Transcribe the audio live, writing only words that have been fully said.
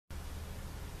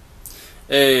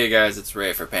Hey guys, it's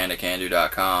Ray for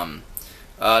PandaCanDo.com.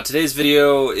 Today's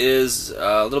video is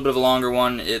a little bit of a longer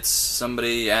one. It's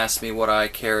somebody asked me what I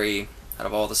carry out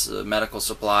of all this medical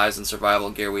supplies and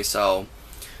survival gear we sell,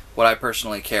 what I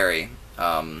personally carry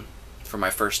for my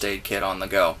first aid kit on the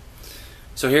go.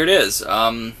 So here it is.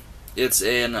 It's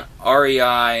an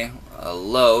REI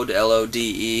Lode,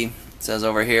 L-O-D-E, it says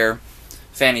over here,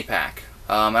 fanny pack.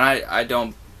 And I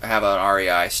don't have an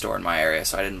REI store in my area,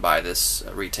 so I didn't buy this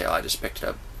retail. I just picked it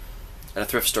up at a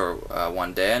thrift store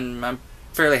one day, and I'm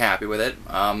fairly happy with it.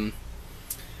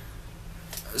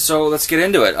 So let's get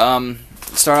into it.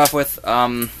 Start off with,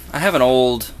 I have an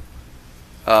old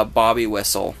bobby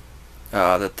whistle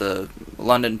that the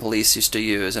London police used to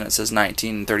use, and it says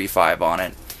 1935 on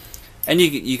it. And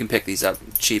you can pick these up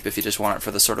cheap if you just want it for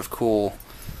the sort of cool,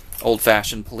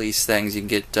 old-fashioned police things. You can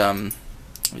get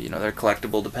you know, they're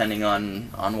collectible depending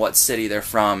on what city they're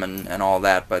from and all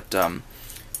that, but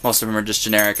most of them are just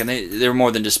generic, and they're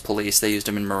more than just police. They used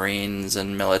them in Marines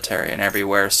and military and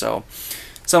everywhere, so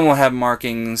some will have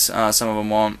markings, some of them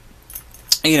won't.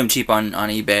 You get them cheap on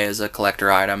eBay as a collector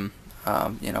item,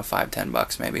 you know,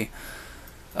 $5–10 maybe.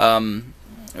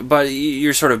 But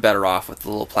you're sort of better off with the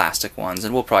little plastic ones,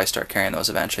 and we'll probably start carrying those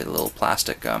eventually, the little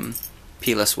plastic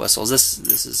peeless whistles. This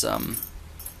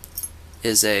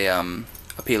is a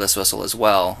peeless whistle as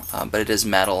well, but it is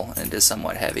metal and it is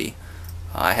somewhat heavy.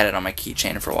 I had it on my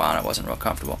keychain for a while and it wasn't real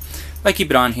comfortable. But I keep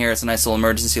it on here. It's a nice little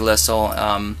emergency whistle.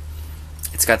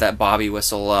 It's got that bobby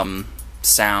whistle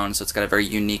sound, so it's got a very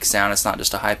unique sound. It's not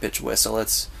just a high-pitched whistle.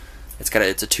 It's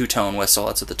a two-tone whistle.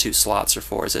 That's what the two slots are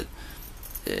for.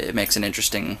 It makes an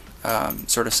interesting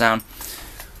sort of sound.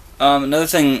 Another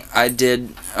thing I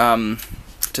did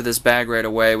to this bag right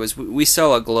away was we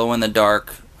sell a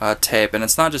glow-in-the-dark tape, and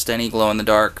it's not just any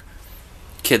glow-in-the-dark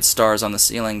kid stars on the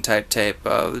ceiling type tape,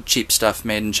 cheap stuff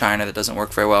made in China that doesn't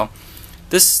work very well.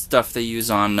 This stuff they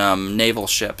use on naval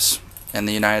ships in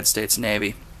the United States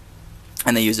Navy,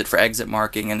 and they use it for exit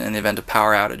marking in the event of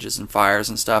power outages and fires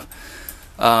and stuff.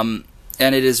 And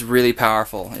it is really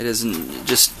powerful.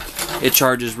 It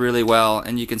charges really well,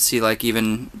 and you can see, like,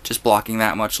 even just blocking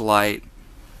that much light,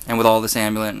 and with all this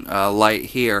ambient light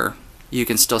here, you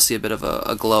can still see a bit of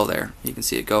a glow there. You can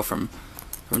see it go from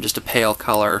just a pale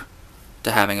color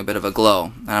to having a bit of a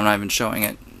glow. And I'm not even showing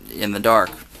it in the dark,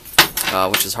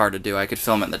 which is hard to do. I could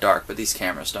film it in the dark, but these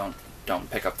cameras don't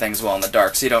pick up things well in the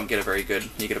dark, so you don't get a very good,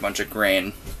 you get a bunch of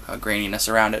graininess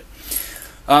around it.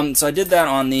 So I did that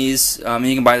on these. You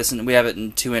can buy this, we have it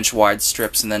in 2-inch wide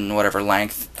strips and then whatever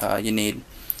length you need.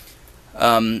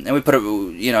 And we put it,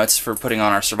 you know, it's for putting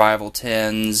on our survival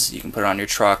tins. You can put it on your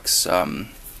trucks.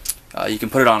 You can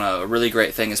put it on a really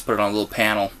great thing is put it on a little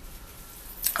panel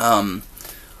on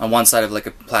one side of like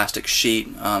a plastic sheet,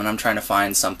 and I'm trying to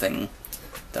find something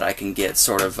that I can get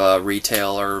sort of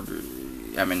retail or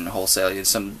wholesale,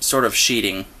 some sort of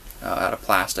sheeting out of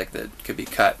plastic that could be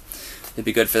cut. It'd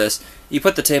be good for this. You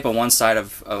put the tape on one side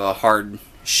of a hard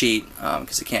sheet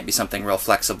because it can't be something real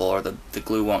flexible, or the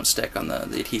glue won't stick on the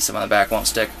adhesive on the back won't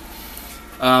stick.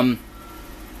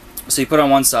 So you put it on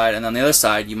one side, and on the other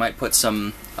side you might put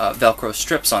some Velcro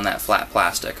strips on that flat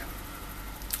plastic.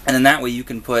 And then that way you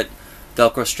can put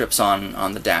Velcro strips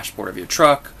on the dashboard of your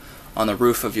truck, on the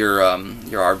roof of your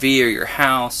RV or your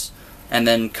house, and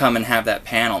then come and have that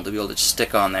panel to be able to just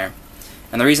stick on there.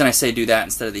 And the reason I say do that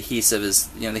instead of the adhesive is,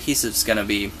 you know, the adhesive's going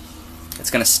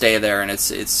to stay there, and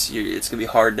it's going to be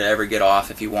hard to ever get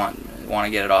off if you want to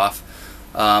get it off.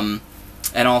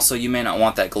 And also, you may not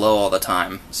want that glow all the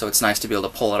time, so it's nice to be able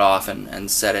to pull it off and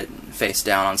set it face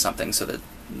down on something so that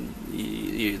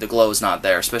the glow is not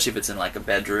there, especially if it's in like a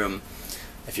bedroom,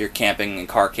 if you're camping and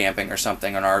car camping or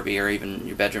something, an RV, or even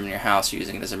your bedroom in your house, you're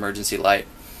using it as emergency light.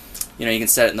 You know, you can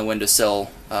set it in the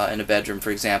windowsill in a bedroom,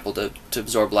 for example, to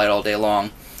absorb light all day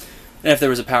long. And if there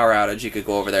was a power outage, you could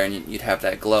go over there and you'd have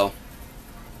that glow.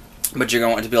 But you're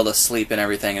going to want to be able to sleep and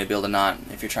everything, and be able to not,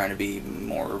 if you're trying to be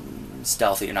more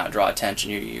stealthy and not draw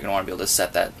attention, you're going to want to be able to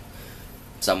set that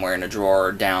somewhere in a drawer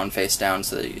or down, face down,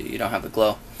 so that you don't have the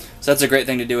glow. So that's a great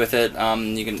thing to do with it.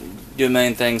 You can do a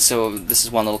million things, so this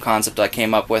is one little concept I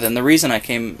came up with. And the reason I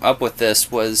came up with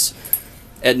this was,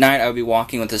 at night I would be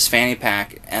walking with this fanny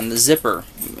pack, and the zipper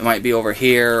might be over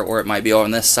here, or it might be over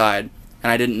on this side,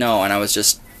 and I didn't know, and I was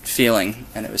just feeling,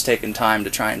 and it was taking time to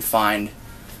try and find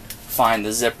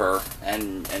the zipper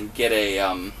and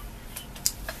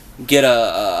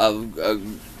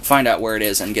find out where it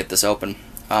is and get this open.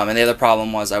 And the other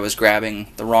problem was I was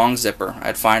grabbing the wrong zipper.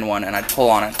 I'd find one and I'd pull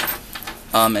on it,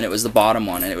 and it was the bottom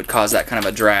one, and it would cause that kind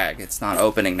of a drag. It's not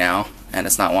opening now, and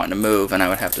it's not wanting to move, and I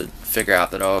would have to figure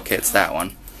out that, oh, okay, it's that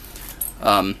one.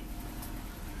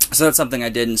 So that's something I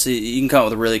did, and so you can come up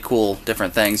with really cool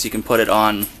different things. You can put it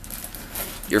on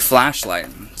your flashlight.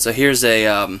 So here's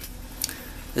a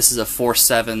this is a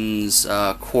 4.7's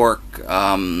Quark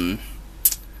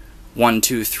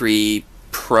 123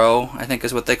 Pro, I think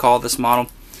is what they call this model.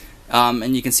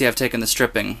 And you can see I've taken the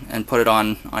stripping and put it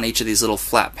on each of these little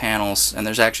flat panels, and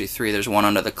there's actually 3. There's one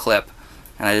under the clip,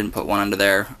 and I didn't put one under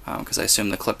there because I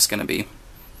assume the clip's going to be,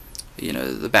 you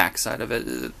know, the back side of it.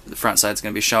 The front side's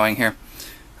going to be showing here.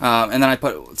 And then I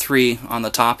put 3 on the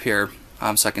top here,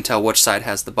 so I can tell which side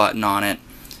has the button on it,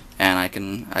 and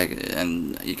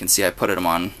and you can see I put them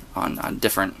on a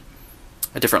different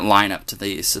lineup to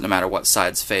these. So no matter what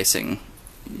side's facing,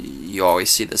 you always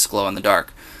see this glow in the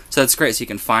dark. So that's great. So you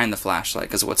can find the flashlight,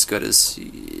 because what's good is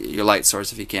your light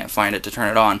source if you can't find it to turn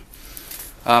it on.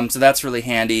 So that's really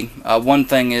handy. One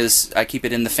thing is I keep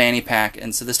it in the fanny pack,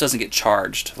 and so this doesn't get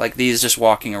charged. Like these just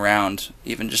walking around,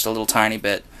 even just a little tiny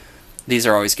bit, these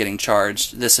are always getting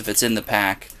charged. This, if it's in the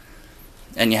pack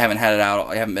and you haven't had it out,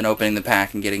 you haven't been opening the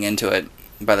pack and getting into it,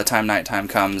 by the time nighttime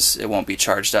comes, it won't be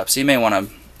charged up. So you may want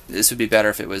to, this would be better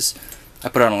if it was, I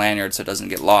put it on a lanyard so it doesn't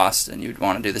get lost, and you'd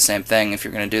want to do the same thing if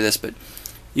you're going to do this, but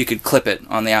you could clip it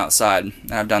on the outside.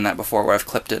 And I've done that before where I've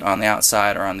clipped it on the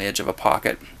outside or on the edge of a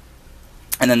pocket.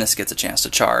 And then this gets a chance to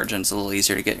charge, and it's a little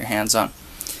easier to get your hands on.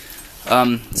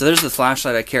 So there's the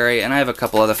flashlight I carry, and I have a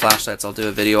couple other flashlights I'll do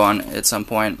a video on at some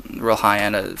point. Real high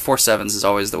end. 4.7's is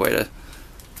always the way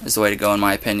to go in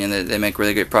my opinion. They make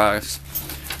really great products.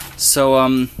 So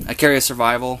I carry a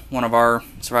survival, one of our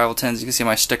survival tins. You can see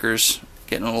my stickers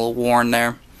getting a little worn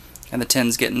there, and the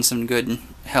tin's getting some good,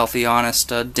 healthy,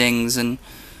 honest dings and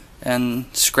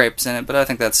scrapes in it. But I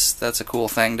think that's a cool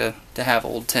thing to have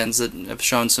old tins that have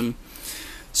shown some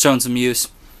use.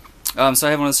 So I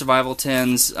have one of the survival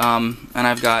tins, and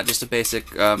I've got just a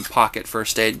basic pocket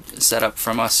first aid setup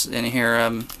from us in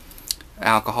here.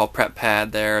 Alcohol prep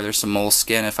pad there. There's some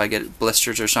moleskin if I get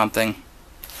blisters or something.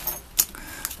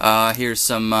 Here's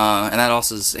some, and that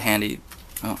also is handy.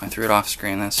 Oh, I threw it off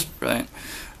screen. That's brilliant.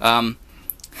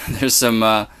 There's some,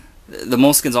 the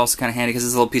moleskin's also kind of handy because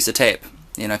it's a little piece of tape.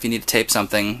 You know, if you need to tape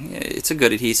something, it's a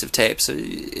good adhesive tape. So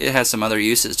it has some other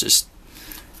uses just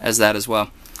as that as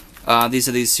well. These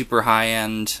are these super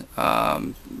high-end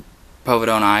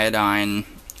povidone iodine,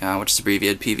 which is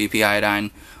abbreviated PVP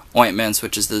iodine, ointments,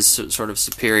 which is this sort of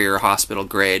superior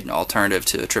hospital-grade alternative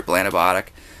to a triple antibiotic.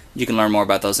 You can learn more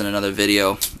about those in another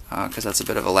video, because that's a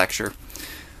bit of a lecture.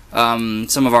 Some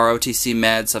of our OTC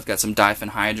meds, I've got some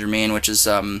diphenhydramine, which is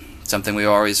something we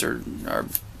always are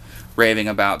raving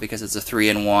about because it's a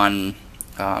 3-in-1.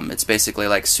 It's basically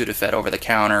like Sudafed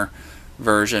over-the-counter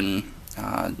version.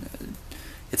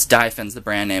 It's Diphen's the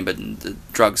brand name, but the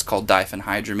drug's called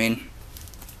diphenhydramine,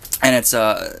 and it's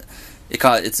a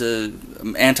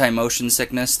anti-motion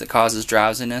sickness that causes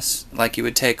drowsiness, like you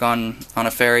would take on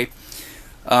a ferry.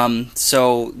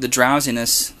 So the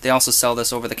drowsiness, they also sell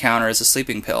this over the counter as a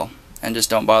sleeping pill, and just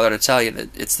don't bother to tell you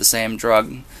that it's the same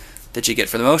drug that you get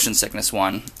for the motion sickness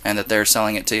one, and that they're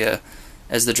selling it to you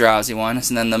as the drowsy one,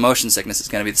 and then the motion sickness is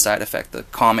going to be the side effect, the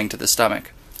calming to the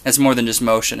stomach. It's more than just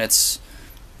motion. It's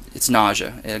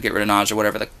nausea. It'll get rid of nausea,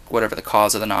 whatever the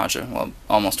cause of the nausea. Well,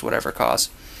 almost whatever cause.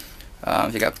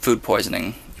 If you got food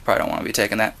poisoning, you probably don't want to be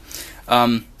taking that.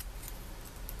 And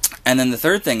then the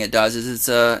third thing it does is it's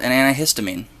an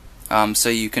antihistamine. So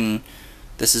you can,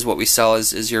 this is what we sell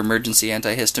is your emergency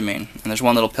antihistamine, and there's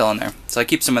one little pill in there. So I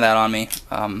keep some of that on me,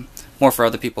 more for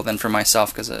other people than for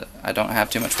myself, because I don't have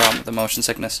too much problem with the motion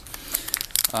sickness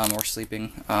or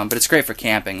sleeping. But it's great for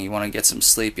camping. You want to get some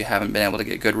sleep. You haven't been able to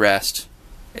get good rest.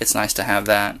 It's nice to have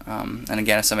that. And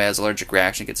again, if somebody has an allergic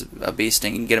reaction, gets a bee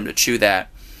sting, you can get them to chew that.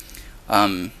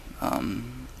 And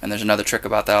there's another trick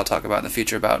about that I'll talk about in the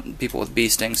future about people with bee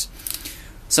stings.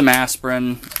 Some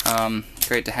aspirin,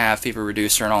 great to have, fever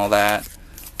reducer and all that.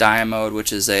 Diamode,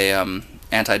 which is a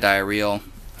anti-diarrheal.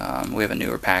 We have a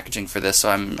newer packaging for this,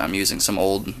 so I'm using some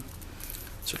old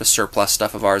sort of surplus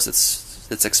stuff of ours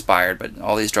that's expired. But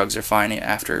all these drugs are fine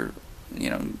after,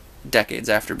 decades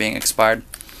after being expired.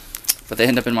 But they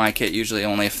end up in my kit usually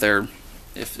only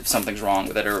if something's wrong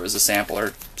with it, or it was a sample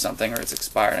or something, or it's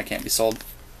expired and it can't be sold.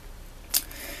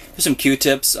 Here's some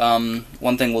Q-tips.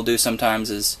 One thing we'll do sometimes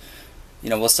is,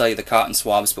 we'll sell you the cotton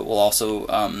swabs, but we'll also,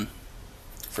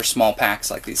 for small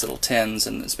packs like these little tins,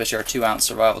 and especially our 2-ounce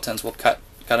survival tins, we'll cut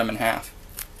them in half.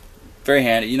 Very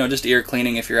handy. Just ear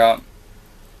cleaning if you're out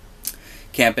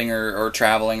camping or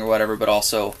traveling or whatever, but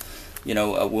also,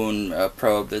 a wound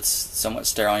probe that's somewhat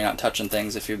sterile. You're not touching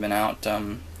things if you've been out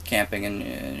camping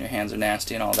and your hands are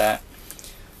nasty and all that,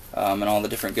 and all the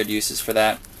different good uses for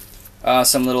that.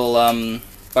 Some little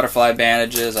Butterfly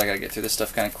bandages. I gotta get through this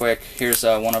stuff kind of quick. Here's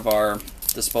one of our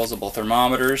disposable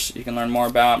thermometers you can learn more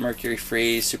about. Mercury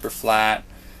free, super flat,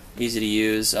 easy to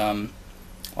use.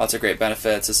 Lots of great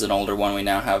benefits. This is an older one.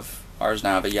 Ours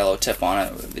now have a yellow tip on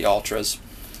it, the Ultras.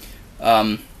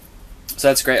 So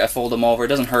that's great. I fold them over. It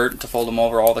doesn't hurt to fold them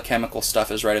over. All the chemical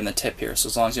stuff is right in the tip here. So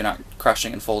as long as you're not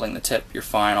crushing and folding the tip, you're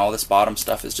fine. All this bottom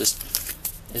stuff is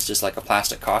just like a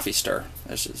plastic coffee stir.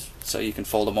 So you can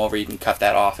fold them over. You can cut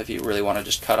that off if you really want to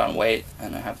just cut on weight.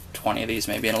 And I have 20 of these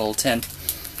maybe in a little tin.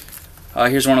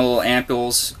 Here's one of the little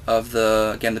ampules of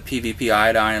the PVP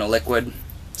iodine in a liquid.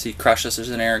 So you crush this. There's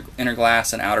an inner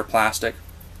glass and outer plastic.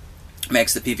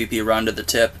 Makes the PVP run to the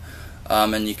tip,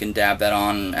 and you can dab that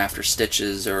on after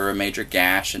stitches or a major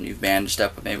gash, and you've bandaged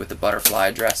up maybe with the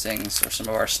butterfly dressings or some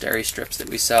of our steri strips that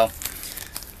we sell.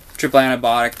 Triple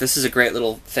antibiotic. This is a great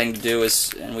little thing to do,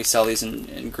 and we sell these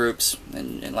in groups,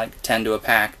 in like 10 to a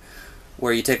pack,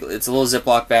 where you take, it's a little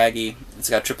Ziploc baggie, it's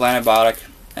got triple antibiotic,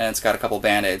 and it's got a couple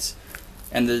Band-Aids.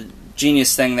 And the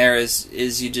genius thing there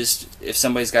is you just, if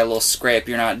somebody's got a little scrape,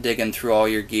 you're not digging through all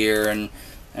your gear and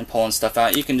pulling stuff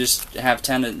out. You can just have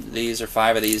 10 of these or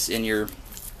 5 of these in your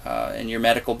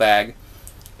medical bag,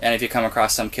 and if you come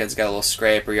across some kid's got a little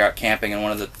scrape, or you're out camping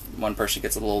and one person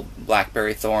gets a little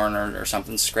blackberry thorn or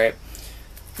something scrape,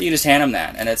 you can just hand them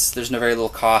that, and there's no very little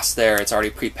cost there. It's already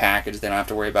pre-packaged. They don't have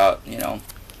to worry about,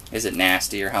 is it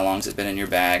nasty or how long has it been in your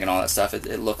bag and all that stuff.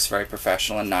 It looks very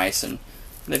professional and nice, and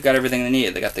they've got everything they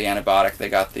need. They got the antibiotic, they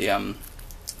got the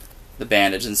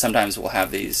bandage, and sometimes we'll have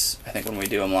these, I think when we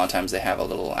do them, a lot of times they have a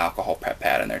little alcohol prep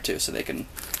pad in there too, so they can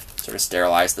sort of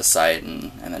sterilize the site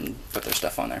and then put their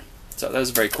stuff on there. So that was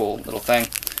a very cool little thing.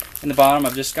 In the bottom,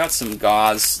 I've just got some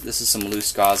gauze. This is some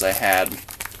loose gauze I had,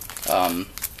 and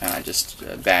I just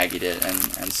baggied it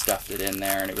and stuffed it in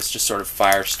there, and it was just sort of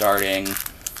fire starting,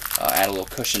 add a little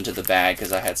cushion to the bag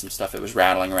because I had some stuff that was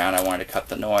rattling around. I wanted to cut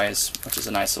the noise, which is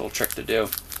a nice little trick to do.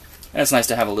 And it's nice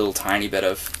to have a little tiny bit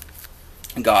of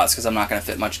gauze, because I'm not going to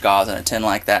fit much gauze in a tin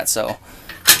like that, so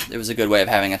it was a good way of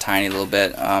having a tiny little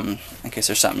bit in case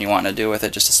there's something you want to do with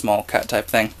it, just a small cut type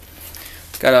thing.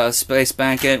 Got a space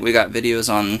blanket. We got videos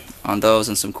on those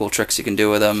and some cool tricks you can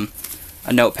do with them.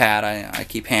 A notepad I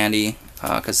keep handy,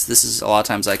 because this is, a lot of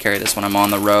times I carry this when I'm on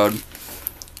the road.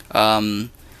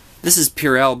 This is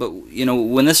Purell, but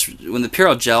when the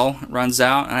Purell gel runs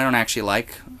out, and I don't actually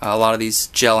like a lot of these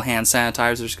gel hand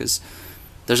sanitizers, because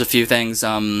there's a few things,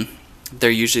 they're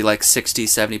usually like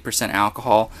 60-70%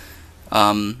 alcohol,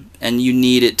 and you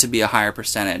need it to be a higher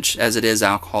percentage. As it is,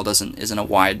 alcohol isn't a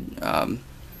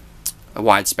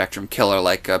wide spectrum killer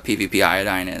like PVP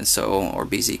iodine is, or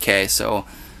BZK. So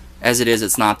as it is,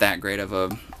 it's not that great of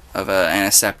a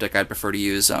antiseptic. I'd prefer to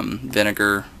use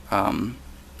vinegar,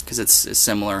 because it's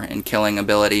similar in killing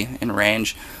ability, in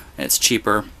range, and it's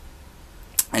cheaper,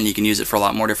 and you can use it for a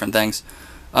lot more different things.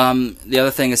 The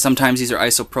other thing is sometimes these are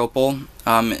isopropyl,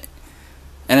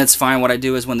 and it's fine. What I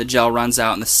do is when the gel runs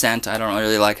out and the scent, I don't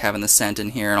really like having the scent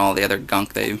in here and all the other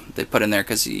gunk they put in there,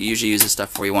 because you usually use this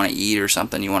stuff where you want to eat or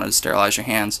something, you want to sterilize your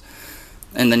hands,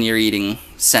 and then you're eating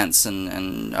scents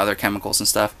and other chemicals and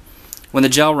stuff. When the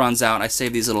gel runs out, I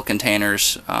save these little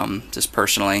containers, just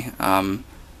personally, and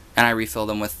I refill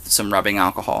them with some rubbing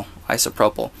alcohol,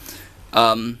 isopropyl.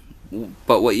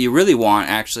 But what you really want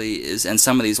actually is, and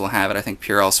some of these will have it, I think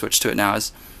Purell switched to it now,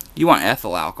 is you want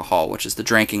ethyl alcohol, which is the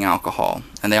drinking alcohol,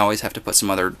 and they always have to put some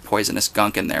other poisonous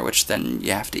gunk in there, which then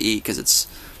you have to eat, because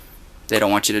they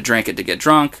don't want you to drink it to get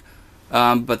drunk,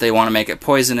 but they want to make it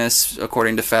poisonous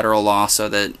according to federal law, so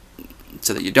that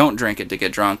you don't drink it to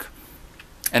get drunk,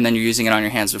 and then you're using it on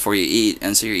your hands before you eat,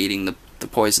 and so you're eating the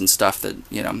poison stuff that,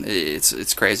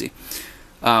 it's crazy.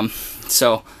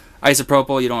 So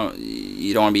isopropyl, you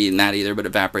don't want to be eating that either, but it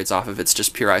evaporates off if it's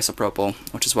just pure isopropyl,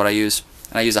 which is what I use.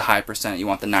 And I use a high percent. You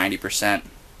want the 90%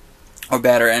 or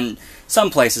better. And some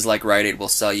places like Rite Aid will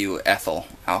sell you ethyl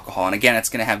alcohol. And again, it's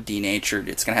going to have denatured.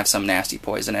 It's going to have some nasty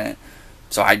poison in it.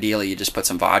 So ideally, you just put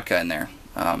some vodka in there.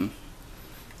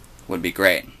 Would be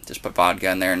great. Just put vodka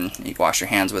in there and you can wash your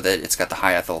hands with it. It's got the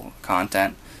high ethyl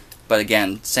content. But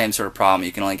again, same sort of problem.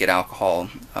 You can only get alcohol,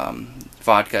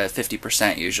 vodka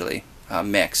 50% usually,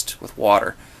 mixed with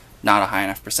water. Not a high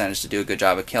enough percentage to do a good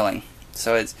job of killing.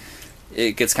 So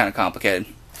it gets kind of complicated,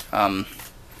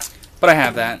 but I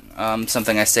have that,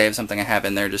 something I save, something I have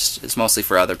in there. Just, it's mostly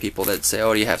for other people that say,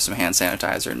 oh, do you have some hand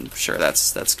sanitizer? And sure,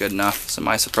 that's good enough. Some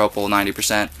isopropyl,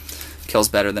 90%, kills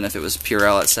better than if it was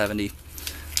Purell at 70.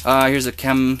 Here's a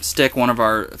chem stick, one of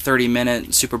our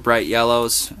 30-minute super bright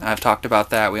yellows. I've talked about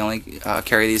that. We only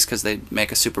carry these because they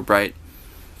make a super bright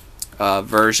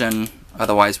version.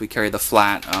 Otherwise we carry the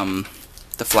flat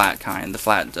the flat kind, the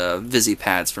flat Visi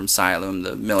pads from Siloam,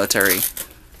 the military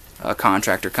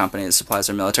contractor company that supplies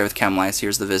their military with chem lights.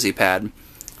 Here's the Visi pad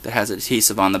that has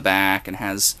adhesive on the back and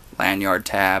has lanyard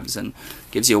tabs and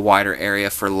gives you a wider area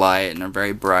for light, and they're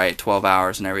very bright, 12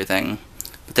 hours and everything.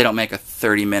 But they don't make a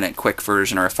 30-minute quick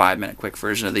version or a 5-minute quick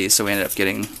version of these, so we ended up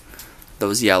getting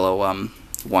those yellow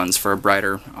ones for a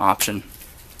brighter option.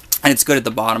 And it's good at the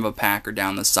bottom of a pack or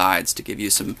down the sides to give you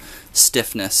some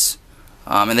stiffness.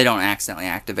 And they don't accidentally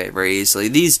activate very easily.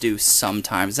 These do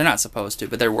sometimes. They're not supposed to,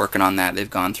 but they're working on that. They've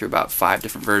gone through about 5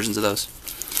 different versions of those.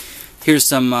 Here's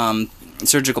some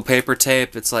surgical paper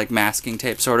tape. It's like masking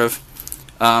tape, sort of.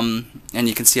 And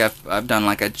you can see I've done,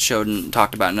 like I showed and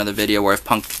talked about in another video, where I've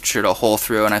punctured a hole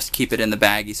through, and I keep it in the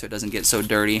baggie so it doesn't get so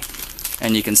dirty.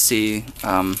 And you can see,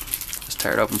 just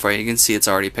tear it open for you. You can see it's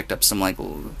already picked up some like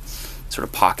sort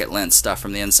of pocket lint stuff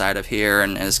from the inside of here,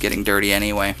 and is getting dirty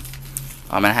anyway.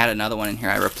 And I had another one in here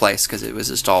I replaced because it was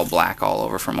just all black all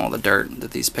over from all the dirt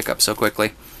that these pick up so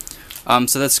quickly.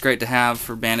 So that's great to have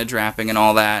for bandage wrapping and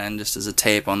all that, and just as a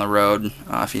tape on the road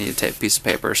if you need a tape piece of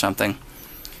paper or something.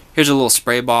 Here's a little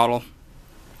spray bottle.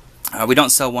 We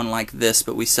don't sell one like this,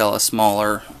 but we sell a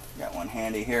smaller, got one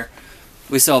handy here.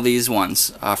 We sell these ones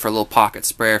for a little pocket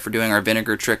sprayer for doing our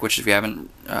vinegar trick, which if you haven't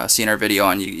seen our video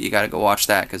on, you got to go watch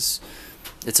that, because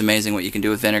it's amazing what you can do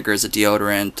with vinegar as a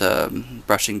deodorant,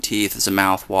 brushing teeth, as a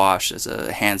mouthwash, as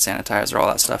a hand sanitizer, all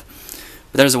that stuff.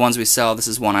 But there's the ones we sell. This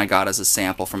is one I got as a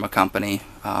sample from a company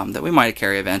that we might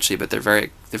carry eventually, but they're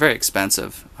very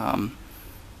expensive.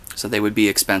 So they would be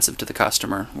expensive to the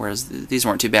customer, whereas these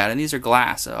weren't too bad. And these are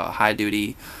glass, high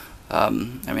duty,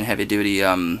 heavy duty,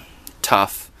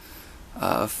 tough,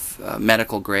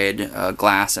 medical grade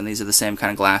glass, and these are the same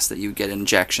kind of glass that you get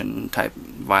injection type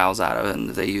vials out of,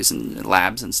 and they use in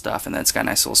labs and stuff. And then it's got a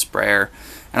nice little sprayer.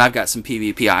 And I've got some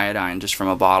PVP iodine just from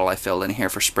a bottle I filled in here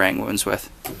for spraying wounds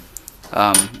with,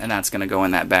 and that's going to go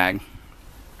in that bag.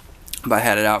 But I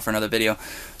had it out for another video.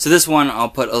 So this one I'll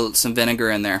put some vinegar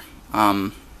in there,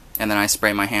 and then I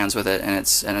spray my hands with it,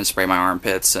 and I spray my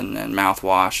armpits and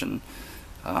mouthwash, and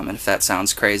if that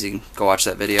sounds crazy, go watch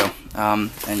that video,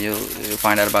 and you'll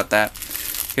find out about that.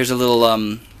 Here's a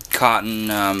little cotton.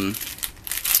 My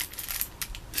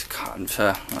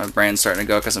brain's starting to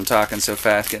go because I'm talking so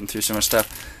fast, getting through so much stuff.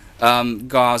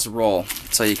 Gauze roll,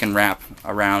 so you can wrap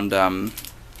around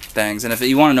things. And if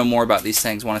you want to know more about these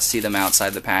things, want to see them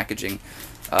outside the packaging,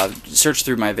 search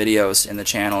through my videos in the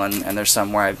channel, and there's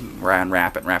some where I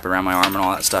wrap it around my arm and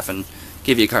all that stuff, and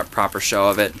give you a proper show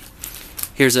of it.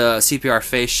 Here's a CPR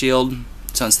face shield.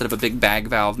 So instead of a big bag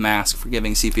valve mask for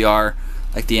giving CPR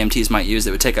like the EMTs might use,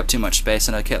 that would take up too much space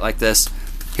in a kit like this,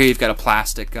 here you've got a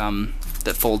plastic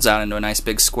that folds out into a nice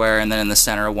big square, and then in the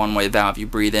center a one-way valve you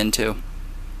breathe into.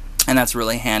 And that's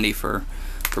really handy for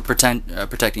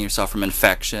protecting yourself from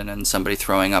infection and somebody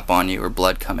throwing up on you or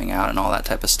blood coming out and all that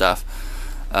type of stuff.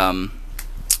 So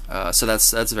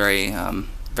that's very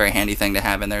very handy thing to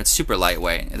have in there. It's super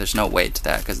lightweight. There's no weight to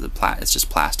that because it's just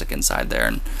plastic inside there,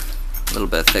 and a little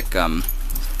bit of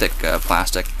thick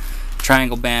plastic.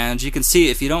 Triangle bandage. You can see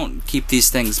if you don't keep these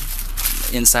things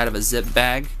inside of a zip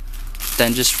bag,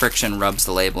 then just friction rubs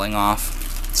the labeling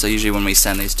off. So usually when we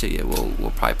send these to you,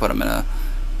 we'll probably put them in a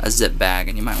zip bag,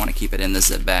 and you might want to keep it in the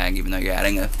zip bag, even though you're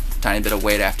adding a tiny bit of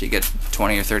weight. After you get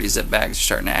 20 or 30 zip bags, you're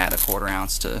starting to add a 1/4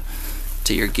 ounce to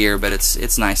your gear, but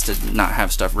it's nice to not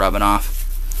have stuff rubbing off.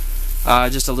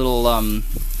 Just a little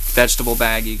vegetable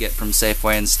bag you get from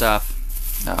Safeway and stuff,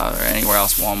 or anywhere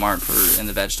else, Walmart, in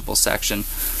the vegetable section.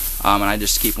 And I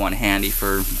just keep one handy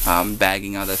for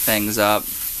bagging other things up.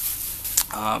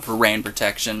 For rain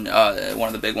protection, one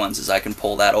of the big ones is I can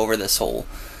pull that over this whole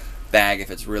bag if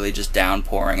it's really just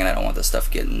downpouring and I don't want the stuff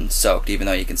getting soaked, even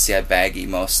though you can see I baggie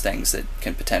most things that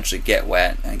can potentially get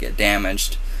wet and get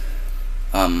damaged.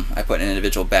 I put an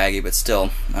individual baggie, but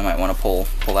still I might want to pull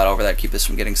that over there to keep this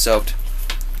from getting soaked.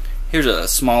 Here's a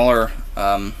smaller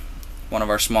one of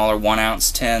our smaller 1 ounce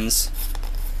tins,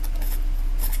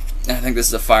 and I think this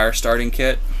is a fire starting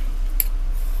kit,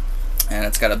 and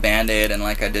it's got a band-aid, and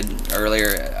like I did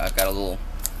earlier, I've got a little,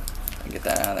 I can get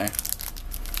that out of there,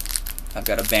 I've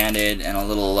got a band-aid and a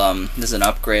little this is an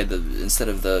upgrade. Instead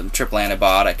of the triple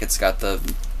antibiotic, it's got the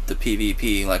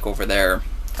PVP, like over there,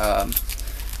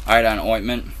 iodine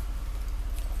ointment.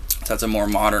 So that's a more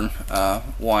modern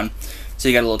one. So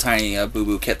you got a little tiny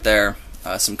boo-boo kit there.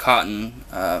 Some cotton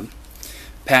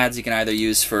pads you can either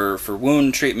use for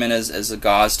wound treatment as a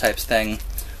gauze type thing,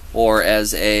 or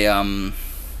as a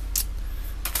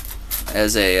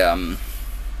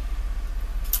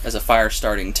fire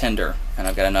starting tinder. And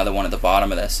I've got another one at the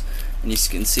bottom of this. And you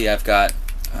can see I've got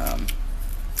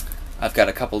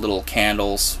a couple little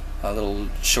candles little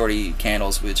shorty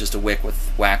candles with just a wick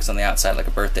with wax on the outside, like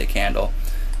a birthday candle,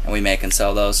 and we make and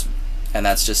sell those. And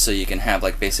that's just so you can have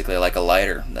like basically like a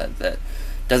lighter that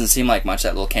doesn't seem like much,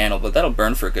 that little candle, but that'll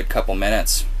burn for a good couple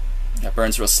minutes. It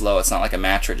burns real slow. It's not like a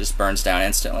match where it just burns down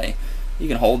instantly. You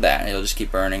can hold that and it'll just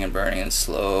keep burning and burning and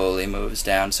slowly moves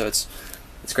down. So it's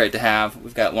great to have.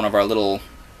 We've got one of our little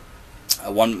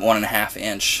 1.5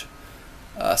 inch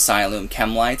Silume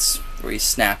chem lights where you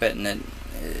snap it and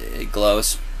it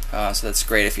glows. So that's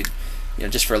great if you know,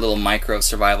 just for a little micro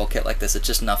survival kit like this. It's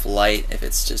just enough light. If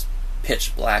it's just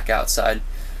pitch black outside,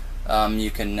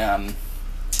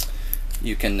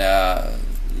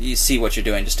 you see what you're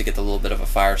doing just to get the little bit of a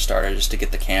fire starter, just to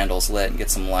get the candles lit and get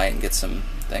some light and get some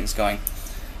things going.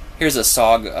 Here's a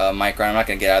SOG micron. I'm not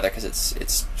going to get out of there because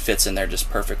it fits in there just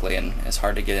perfectly and it's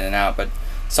hard to get in and out. But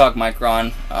SOG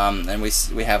micron, and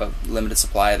we have a limited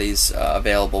supply of these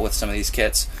available with some of these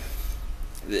kits.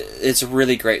 It's a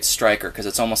really great striker because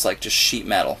it's almost like just sheet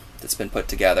metal that's been put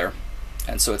together,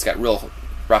 and so it's got real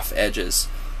rough edges.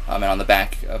 And on the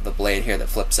back of the blade here that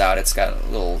flips out, it's got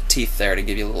little teeth there to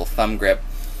give you a little thumb grip.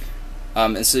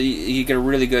 And so you get a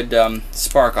really good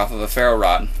spark off of a ferro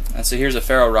rod. And so here's a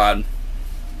ferro rod.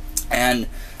 And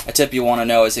a tip you want to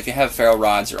know is if you have ferro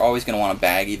rods, you're always going to want to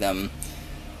baggy them,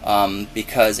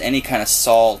 because any kind of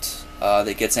salt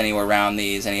that gets anywhere around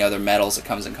these, any other metals that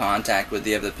comes in contact with,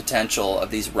 you have the potential of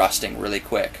these rusting really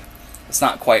quick. It's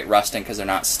not quite rusting because they're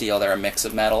not steel, they're a mix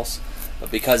of metals.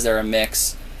 But because they're a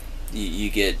mix, you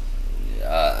get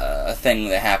a thing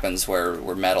that happens where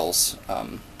metals,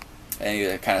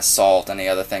 any kind of salt, any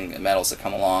other metals that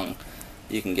come along,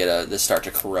 you can get this start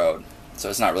to corrode. So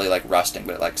it's not really like rusting,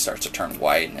 but it like starts to turn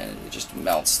white and it just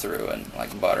melts through and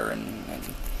like butter and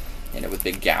you know, with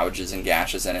big gouges and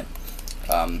gashes in it.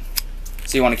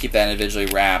 So you want to keep that individually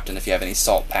wrapped, and if you have any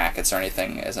salt packets or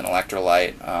anything as an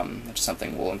electrolyte, which is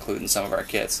something we'll include in some of our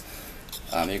kits,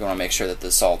 you're going to make sure that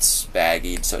the salt's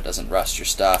baggied so it doesn't rust your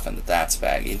stuff and that that's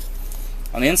baggied.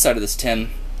 On the inside of this tin,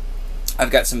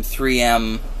 I've got some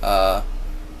 3M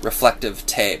reflective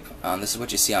tape. This is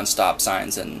what you see on stop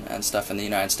signs and stuff in the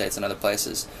United States and other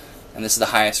places. And this is the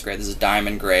highest grade. This is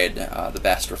diamond grade, the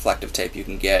best reflective tape you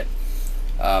can get.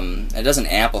 It doesn't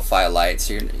amplify light,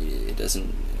 so it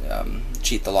doesn't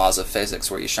cheat the laws of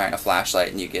physics where you shine a flashlight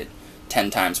and you get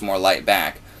 10 times more light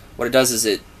back. What it does is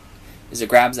it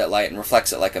grabs that light and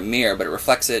reflects it like a mirror, but it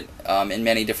reflects it in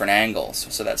many different angles.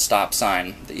 So that stop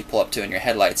sign that you pull up to and your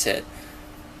headlights hit,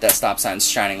 that stop sign's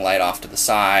shining light off to the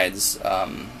sides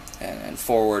and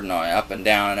forward and up and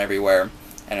down and everywhere,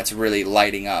 and it's really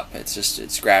lighting up.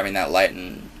 It's grabbing that light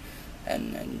and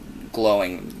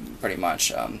glowing pretty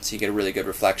much, so you get a really good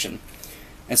reflection.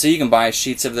 And so you can buy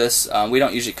sheets of this. We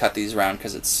don't usually cut these round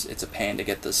because it's a pain to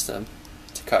get this to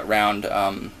cut round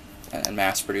and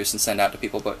mass produce and send out to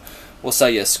people, but we'll sell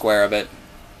you a square of it,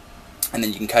 and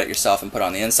then you can cut it yourself and put it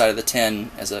on the inside of the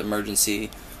tin as an emergency.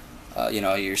 You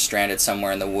know, you're stranded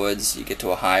somewhere in the woods, you get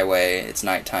to a highway, it's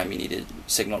nighttime, you need a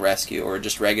signal rescue or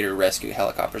just regular rescue,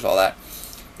 helicopters, all that.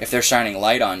 If they're shining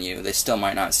light on you, they still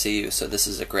might not see you, so this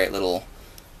is a great little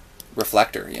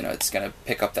reflector. You know, it's going to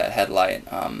pick up that headlight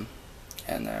or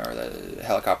the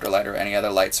helicopter light or any other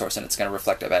light source, and it's going to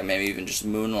reflect it back, maybe even just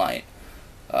moonlight.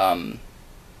 So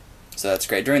that's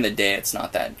great. During the day, it's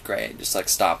not that great. Just like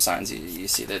stop signs, you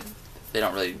see that they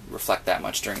don't really reflect that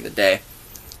much during the day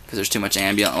because there's too much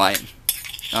ambient light.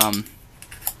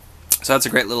 So that's a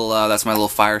great little, that's my little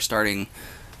fire starting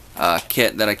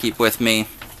kit that I keep with me.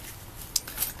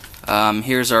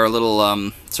 Here's our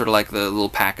little, sort of like the little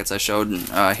packets I showed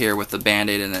here with the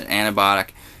Band-Aid and the antibiotic.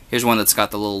 Here's one that's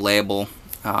got the little label,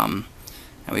 and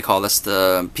we call this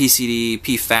the PCD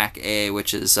PFAC-A,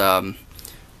 which is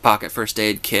Pocket First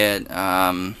Aid Kit.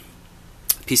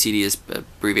 PCD is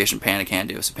abbreviation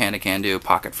PandaCanDo, so PandaCanDo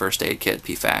Pocket First Aid Kit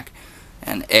PFAC,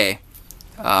 and A,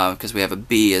 because we have a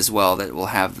B as well that will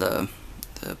have the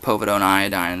povidone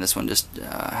iodine, and this one just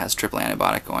has triple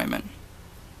antibiotic ointment.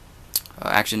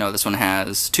 Actually, no, this one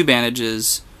has 2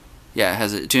 bandages. Yeah, it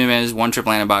has 2 bandages, 1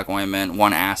 triple antibiotic ointment,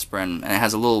 1 aspirin, and it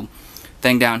has a little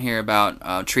thing down here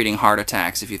about treating heart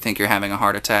attacks. If you think you're having a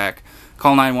heart attack,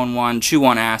 call 911, chew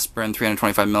 1 aspirin,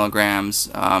 325 milligrams,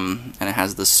 and it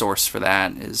has the source for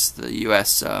that is the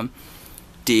US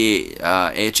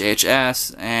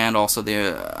DHHS and also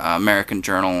the American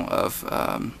Journal of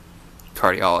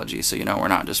Cardiology. So you know we're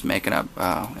not just making up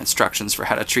instructions for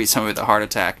how to treat somebody with a heart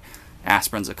attack.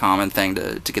 Aspirin's a common thing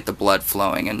to get the blood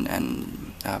flowing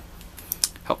and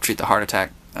help treat the heart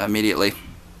attack immediately.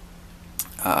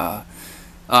 And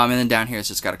then down here it's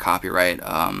just got a copyright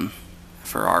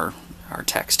for our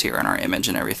text here and our image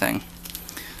and everything,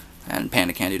 and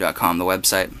PandaCanDo.com, the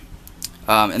website.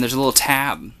 And there's a little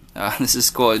tab. This is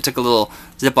cool. I took a little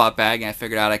Ziploc bag and I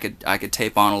figured out I could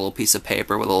tape on a little piece of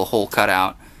paper with a little hole cut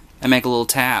out and make a little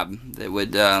tab that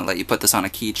would let you put this on a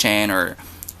keychain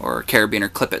or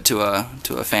carabiner, clip it to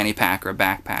a fanny pack or a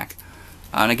backpack.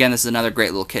 And again, this is another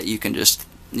great little kit. You can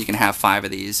have 5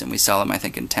 of these, and we sell them I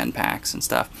think in 10 packs and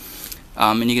stuff.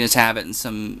 And you can just have it, and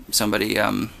somebody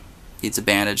needs a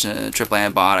bandage, a triple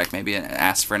antibiotic, maybe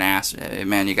ask for an aspirin. Hey,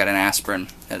 man, you got an aspirin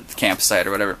at the campsite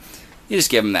or whatever. You just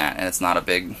give them that, and it's not a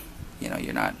big,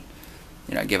 you're not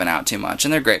giving out too much.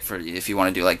 And they're great for if you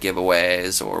want to do like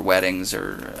giveaways or weddings,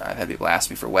 or I've had people ask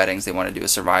me for weddings, they want to do a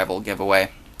survival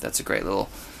giveaway. That's a great little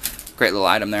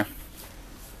item there.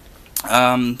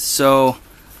 So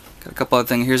got a couple other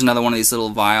things. Here's another one of these little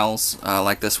vials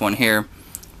like this one here,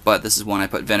 but this is one I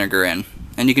put vinegar in.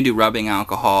 And you can do rubbing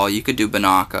alcohol, you could do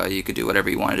Binaca, you could do whatever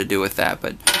you wanted to do with that,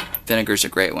 but vinegar's a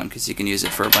great one because you can use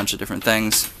it for a bunch of different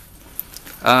things.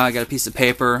 I got a piece of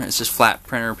paper. It's just flat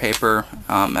printer paper,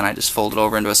 and I just fold it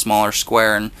over into a smaller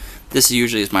square, and this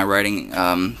usually is my writing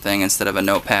thing instead of a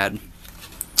notepad.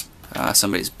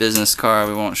 Somebody's business card.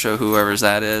 We won't show whoever's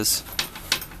that is.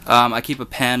 I keep a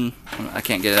pen. I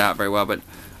can't get it out very well, but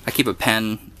I keep a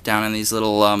pen down in these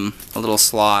little a little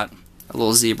slot, a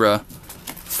little zebra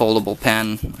foldable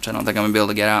pen, which I don't think I'm gonna be able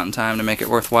to get out in time to make it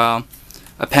worthwhile.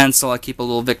 A pencil. I keep a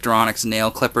little Victorinox nail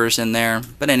clippers in there,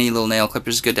 but any little nail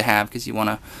clippers is good to have because you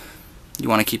wanna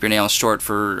keep your nails short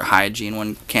for hygiene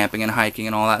when camping and hiking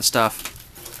and all that stuff.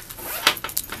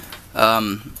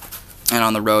 And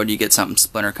on the road you get something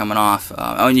splinter coming off.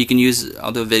 Oh, and you can use,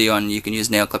 I'll do a video on, you can use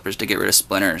nail clippers to get rid of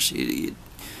splinters.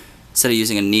 Instead of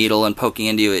using a needle and poking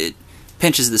into you, it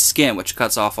pinches the skin, which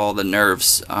cuts off all the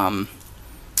nerves,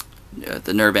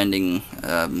 the nerve ending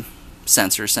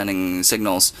sensor sending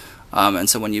signals. And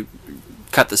so when you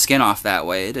cut the skin off that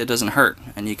way, it doesn't hurt,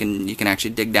 and you can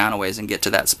actually dig down a ways and get to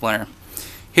that splinter.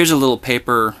 Here's a little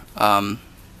paper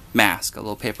mask, a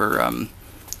little paper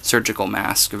surgical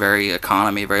mask, very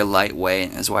economy, very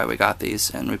lightweight, is why we got these,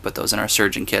 and we put those in our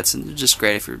surgeon kits, and they're just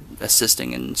great if you're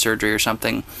assisting in surgery or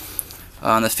something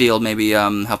on the field, maybe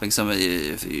helping somebody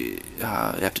if you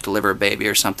have to deliver a baby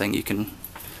or something. You can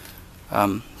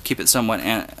keep it somewhat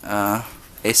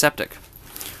aseptic.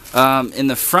 In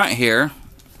the front here,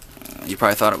 you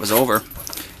probably thought it was over.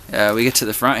 We get to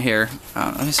the front here.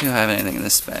 Let me see if I have anything in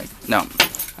this bag. No.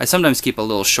 I sometimes keep a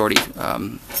little shorty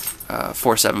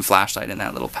 4.7 flashlight in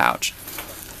that little pouch.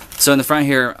 So in the front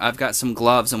here, I've got some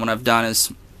gloves, and what I've done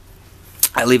is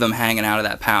I leave them hanging out of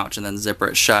that pouch and then zipper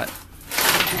it shut.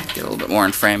 Get a little bit more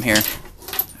in frame here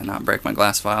and not break my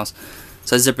glass files.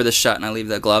 So I zipper this shut and I leave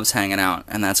the gloves hanging out,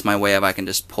 and that's my way of I can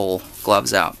just pull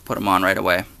gloves out, put them on right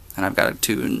away. And I've got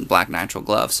 2 black nitrile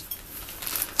gloves.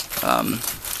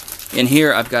 In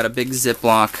here I've got a big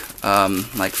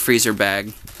Ziploc like freezer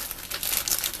bag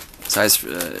size,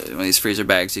 one of these freezer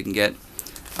bags you can get,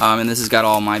 and this has got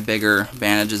all my bigger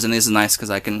bandages, and this is nice because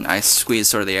I squeeze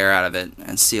sort of the air out of it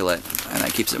and seal it, and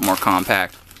that keeps it more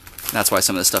compact. That's why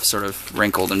some of this stuff's sort of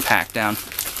wrinkled and packed down.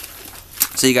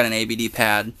 So you got an ABD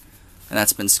pad, and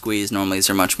that's been squeezed. Normally these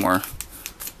are much more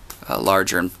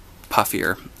larger and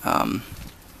puffier,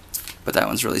 but that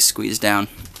one's really squeezed down.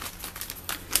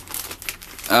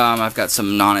 I've got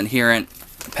some non-adherent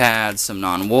pads, some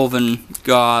non-woven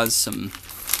gauze, some,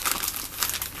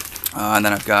 and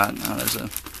then I've got, there's a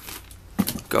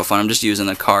GoPhone. I'm just using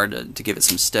the card to give it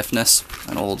some stiffness.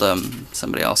 An old,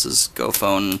 somebody else's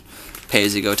GoPhone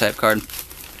pay-as-you-go type card.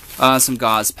 Some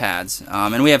gauze pads,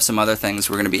 and we have some other things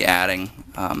we're going to be adding,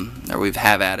 or we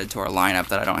have added to our lineup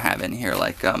that I don't have in here,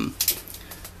 like, well,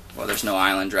 there's no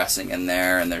island dressing in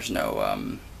there, and there's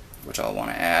no, which I'll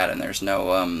want to add, and there's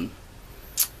no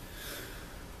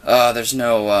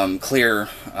clear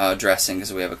dressing,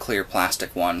 because we have a clear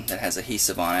plastic one that has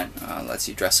adhesive on it. Lets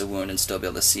you dress a wound and still be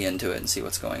able to see into it and see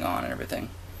what's going on and everything.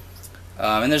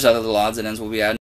 And there's other little odds and ends we'll be adding.